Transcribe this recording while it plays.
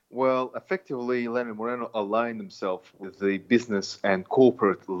effectively, Lenin Moreno aligned himself with the business and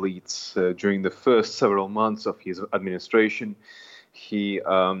corporate elites during the first several months of his administration. He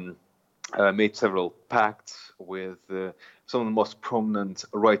made several pacts with some of the most prominent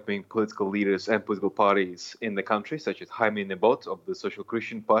right-wing political leaders and political parties in the country, such as Jaime Nebot of the Social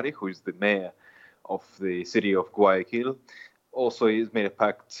Christian Party, who is the mayor of the city of Guayaquil. Also, he's made a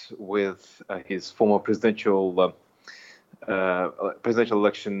pact with his former presidential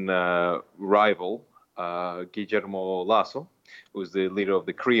election rival, Guillermo Lasso, who is the leader of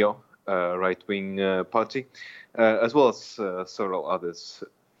the CRIO right-wing party, as well as several others.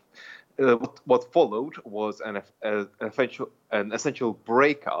 What followed was an essential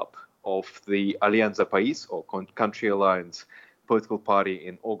breakup of the Alianza País, or Country Alliance, political party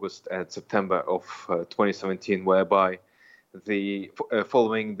in August and September of 2017, whereby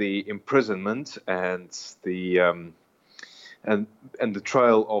following the imprisonment and the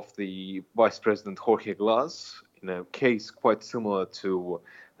trial of the Vice President Jorge Glass in a case quite similar to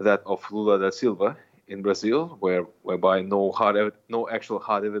that of Lula da Silva in Brazil, whereby no actual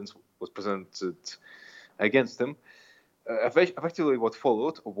hard evidence was presented against him. Effectively, what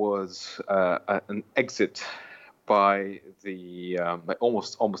followed was an exit by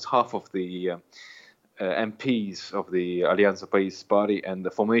almost half of the MPs of the Alianza País party and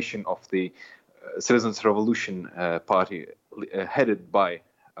the formation of the Citizens Revolution party headed by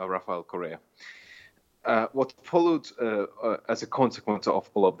Rafael Correa. What followed as a consequence of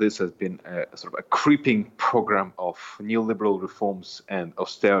all of this has been sort of a creeping program of neoliberal reforms and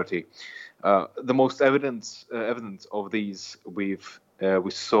austerity. The most evidence of these we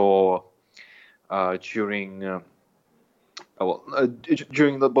saw during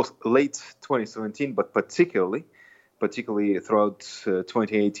the both late 2017, but particularly throughout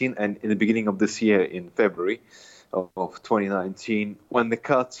 2018 and in the beginning of this year in February of 2019, when the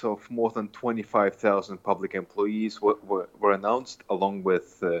cuts of more than 25,000 public employees were announced, along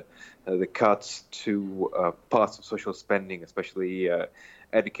with the cuts to parts of social spending, especially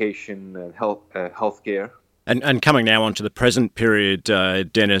education and healthcare. And coming now on to the present period,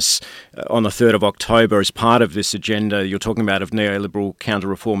 Dennis, on the 3rd of October, as part of this agenda you're talking about of neoliberal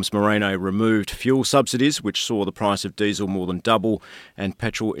counter-reforms, Moreno removed fuel subsidies, which saw the price of diesel more than double and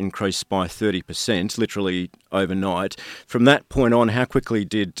petrol increase by 30%, literally overnight. From that point on, how quickly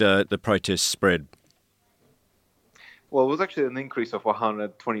did the protests spread? Well, it was actually an increase of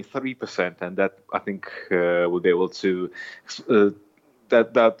 123%, and that, I think, we'll be able to...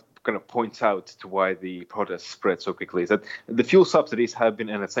 that kind of points out to why the protests spread so quickly, is that the fuel subsidies have been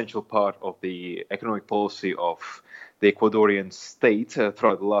an essential part of the economic policy of the Ecuadorian state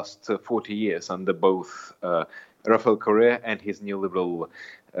throughout the last 40 years under both Rafael Correa and his neoliberal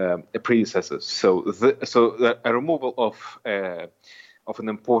predecessors. So a removal of an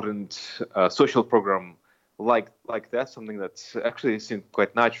important social program like that, something that actually seemed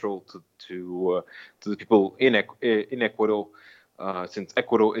quite natural to the people in Ecuador. Since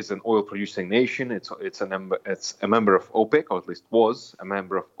Ecuador is an oil-producing nation, it's a member of OPEC, or at least was a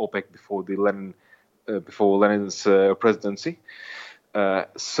member of OPEC before Lenin's presidency.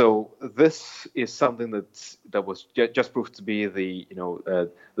 So this is something that was just proved to be the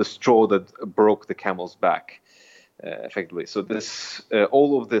straw that broke the camel's back, effectively. So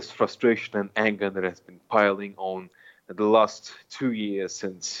all of this frustration and anger that has been piling on the last 2 years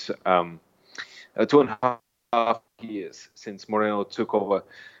since 2.5 years since Moreno took over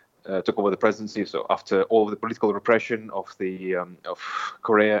the presidency. So after all of the political repression of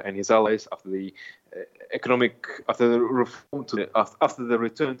Correa and his allies, after the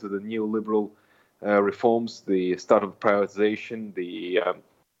return to the neoliberal reforms, the start of privatization, the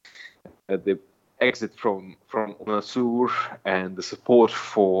exit from UNASUR, and the support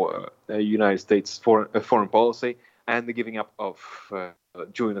for United States foreign policy, and the giving up of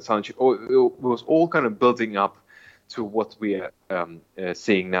Julian Assange, it was all kind of building up to what we are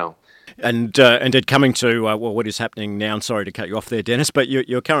seeing now. And coming to what is happening now, and sorry to cut you off there, Dennis, but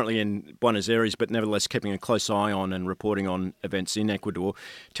you're currently in Buenos Aires, but nevertheless keeping a close eye on and reporting on events in Ecuador.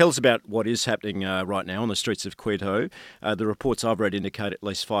 Tell us about what is happening right now on the streets of Quito. The reports I've read indicate at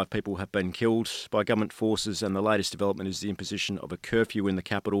least 5 people have been killed by government forces, and the latest development is the imposition of a curfew in the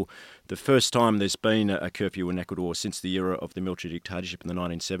capital. The first time there's been a curfew in Ecuador since the era of the military dictatorship in the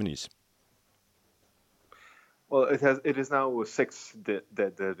 1970s. Well, it is now 6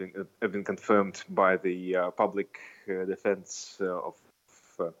 that have been confirmed by the public defense of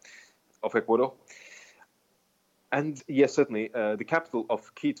Ecuador. And yes, certainly, the capital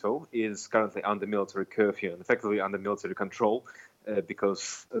of Quito is currently under military curfew and effectively under military control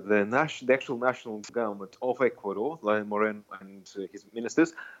because the actual national government of Ecuador, Lenin Moreno and his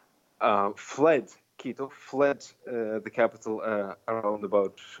ministers, fled Quito, fled the capital around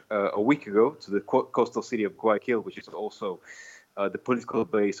about a week ago to the coastal city of Guayaquil, which is also the political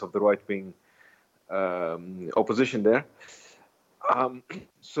base of the right-wing opposition there.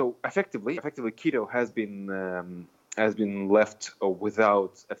 So effectively, Quito has been left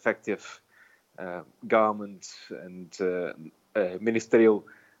without effective government and ministerial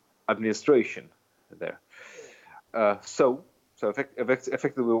administration there. So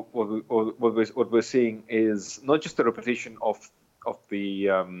effectively, what we're seeing is not just a repetition of the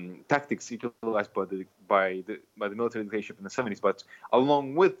tactics utilized by the military leadership in the 70s, but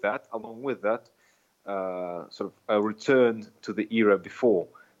along with that, sort of a return to the era before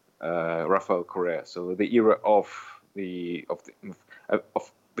Rafael Correa. So the era of the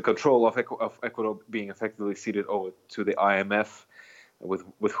control of Ecuador being effectively ceded over to the IMF,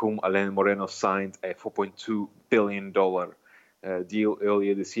 with whom Lenin Moreno signed a $4.2 billion deal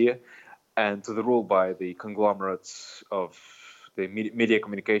earlier this year, and to the rule by the conglomerates of the media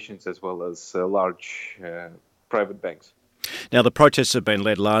communications as well as large private banks. Now, the protests have been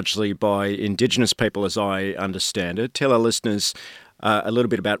led largely by Indigenous people, as I understand it. Tell our listeners a little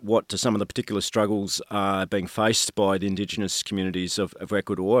bit about what some of the particular struggles are being faced by the Indigenous communities of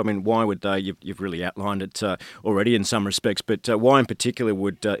Ecuador. I mean, why would they? You've really outlined it already in some respects, but why in particular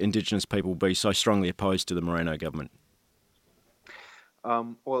would Indigenous people be so strongly opposed to the Moreno government?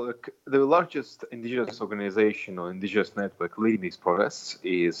 Well, the largest Indigenous organization or Indigenous network leading these protests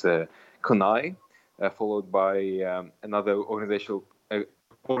is CONAIE, followed by another organization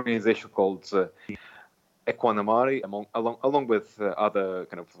called Equanimari, along with other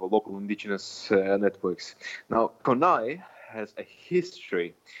kind of local indigenous networks. Now, CONAIE has a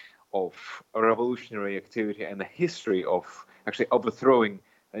history of revolutionary activity and a history of actually overthrowing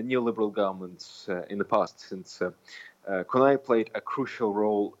neoliberal governments in the past, since CONAIE played a crucial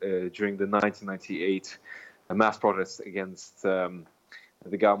role during the 1998 mass protests against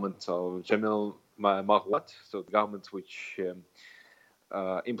the government of Jamil Mahuad, so the government which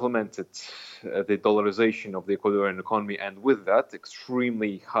implemented the dollarization of the Ecuadorian economy, and with that,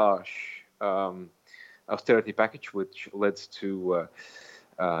 extremely harsh austerity package, which led to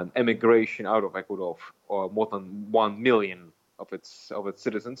an emigration out of Ecuador of more than 1 million of its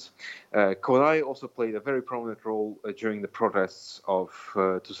citizens. CONAIE also played a very prominent role during the protests of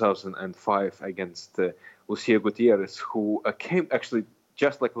 2005 against Lucia Gutierrez, who came, actually,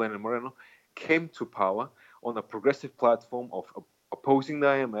 just like Lenin Moreno, came to power on a progressive platform of opposing the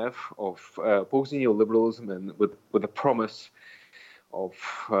IMF, of opposing neoliberalism, and with a promise of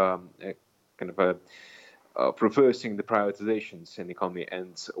reversing the privatizations in the economy.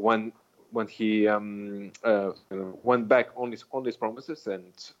 And when he went back on his promises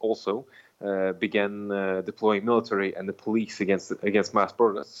and also began deploying military and the police against mass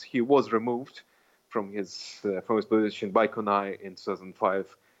protests, he was removed from his position by CONAIE in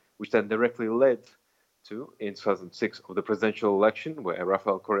 2005, which then directly led to, in 2006, of the presidential election, where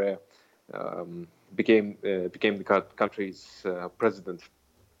Rafael Correa became the country's president.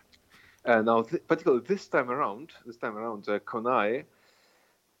 Now, particularly this time around, CONAIE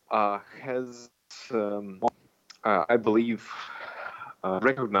has, I believe,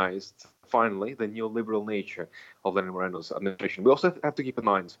 recognized finally the neoliberal nature of Lenin Moreno's administration. We also have to keep in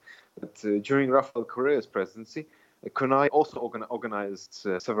mind that during Rafael Correa's presidency, CONAIE also organized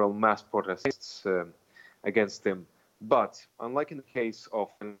several mass protests against him. But unlike in the case of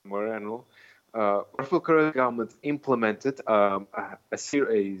Moreno, Rafael Correa's government implemented a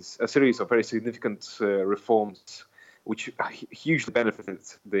series of very significant reforms which hugely benefited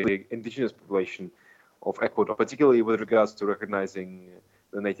the indigenous population of Ecuador, particularly with regards to recognizing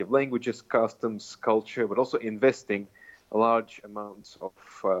the native languages, customs, culture, but also investing large amounts of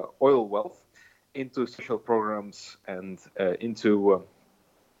oil wealth into social programs and into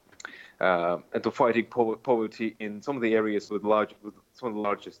fighting poverty in some of the areas with some of the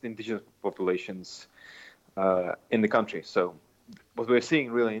largest indigenous populations in the country. So what we're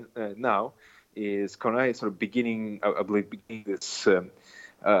seeing really now is CONAIE sort of beginning this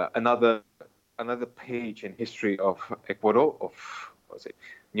another page in history of Ecuador, of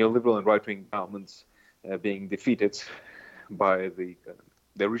neoliberal and right-wing governments being defeated by the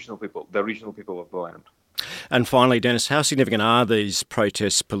regional people of the land. And finally, Dennis, how significant are these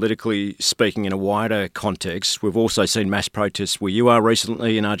protests politically speaking in a wider context? We've also seen mass protests where you are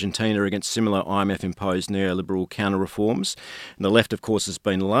recently in Argentina against similar IMF-imposed neoliberal counter-reforms. And the left, of course, has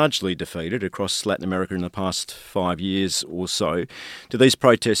been largely defeated across Latin America in the past 5 years or so. Do these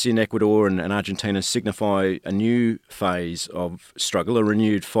protests in Ecuador and Argentina signify a new phase of struggle, a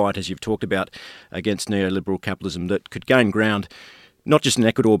renewed fight, as you've talked about, against neoliberal capitalism that could gain ground not just in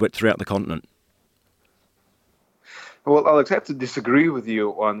Ecuador but throughout the continent? Well, Alex, I have to disagree with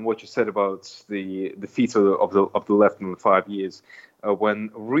you on what you said about the defeat of the left in the 5 years.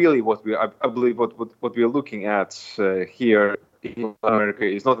 When really, I believe what we are looking at here in America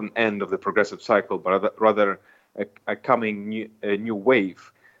is not an end of the progressive cycle, but rather a coming new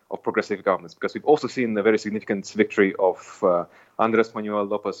wave of progressive governments. Because we've also seen a very significant victory of Andrés Manuel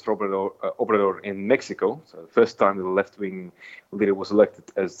López Obrador in Mexico. So the first time the left-wing leader was elected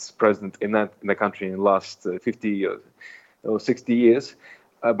as president in the country in the last 50 or 60 years.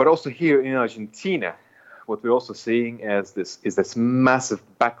 But also here in Argentina, what we're also seeing is this massive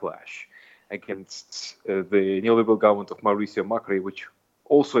backlash against the neoliberal government of Mauricio Macri, which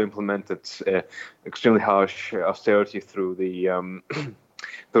also implemented extremely harsh austerity through the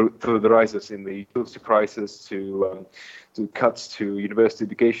through the rises in the utility prices, to cuts to university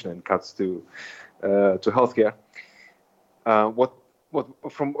education and cuts to healthcare. From what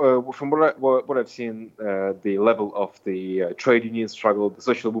I've seen, the level of the trade union struggle, the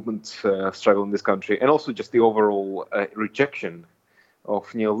social movement struggle in this country, and also just the overall rejection of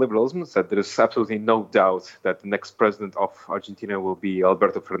neoliberalism, is that there is absolutely no doubt that the next president of Argentina will be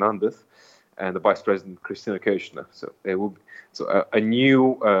Alberto Fernandez, and the vice president Cristina Kirchner. So there will be, a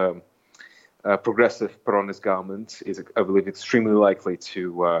new progressive Peronist government is, I believe, extremely likely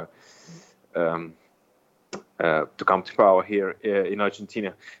to come to power here in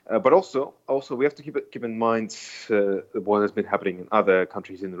Argentina. But also we have to keep in mind what has been happening in other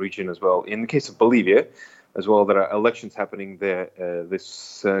countries in the region as well. In the case of Bolivia, as well, there are elections happening there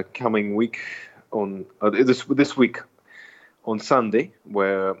this coming week this week on Sunday,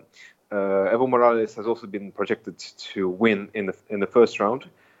 where Evo Morales has also been projected to win in the first round,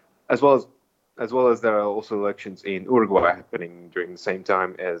 as well as there are also elections in Uruguay happening during the same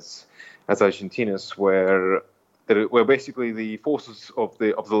time as Argentina's, where basically the forces of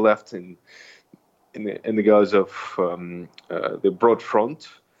the left in the guise of the Broad Front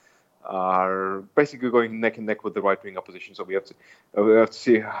are basically going neck and neck with the right-wing opposition. So we have to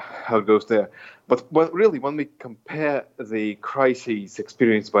see how it goes there. But when we compare the crises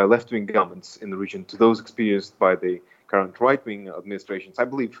experienced by left-wing governments in the region to those experienced by the current right-wing administrations, I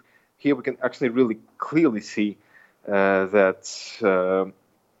believe here we can actually really clearly see that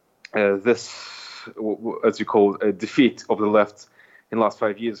this, as you call it, a defeat of the left in the last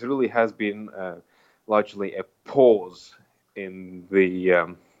 5 years really has been largely a pause in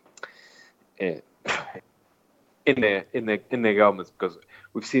the in the governments, because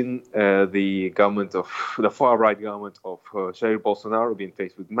we've seen the far right government of Jair Bolsonaro being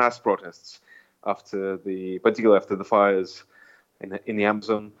faced with mass protests particularly after the fires in the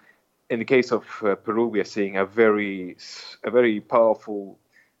Amazon. In the case of Peru, we are seeing a very powerful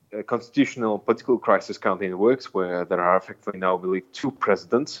constitutional political crisis currently in the works, where there are effectively now, I believe, two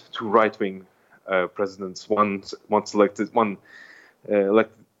right-wing presidents, one selected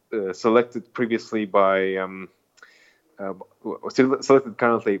previously selected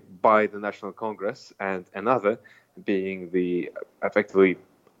currently by the National Congress, and another being the effectively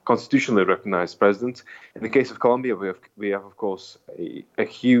constitutionally recognized president. In the case of Colombia, we have of course a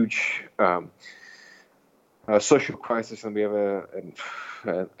huge social crisis, and we have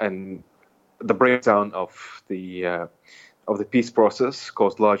and the breakdown of the peace process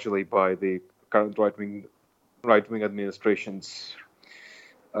caused largely by the current right-wing administration's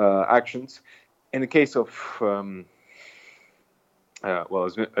actions. In the case of,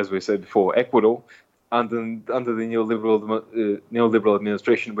 as we said before, Ecuador, under the neoliberal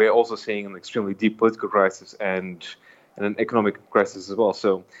administration, we're also seeing an extremely deep political crisis and an economic crisis as well.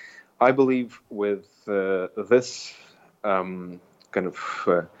 So, I believe with this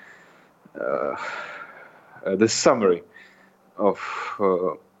this summary of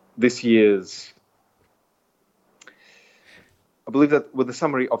this year's. I believe that with the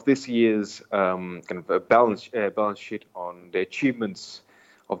summary of this year's balance sheet on the achievements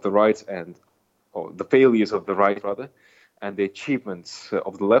of the right or the failures of the right rather, and the achievements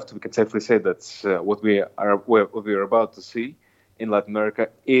of the left, we can safely say that what we are about to see in Latin America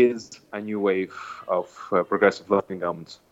is a new wave of progressive left-wing governments.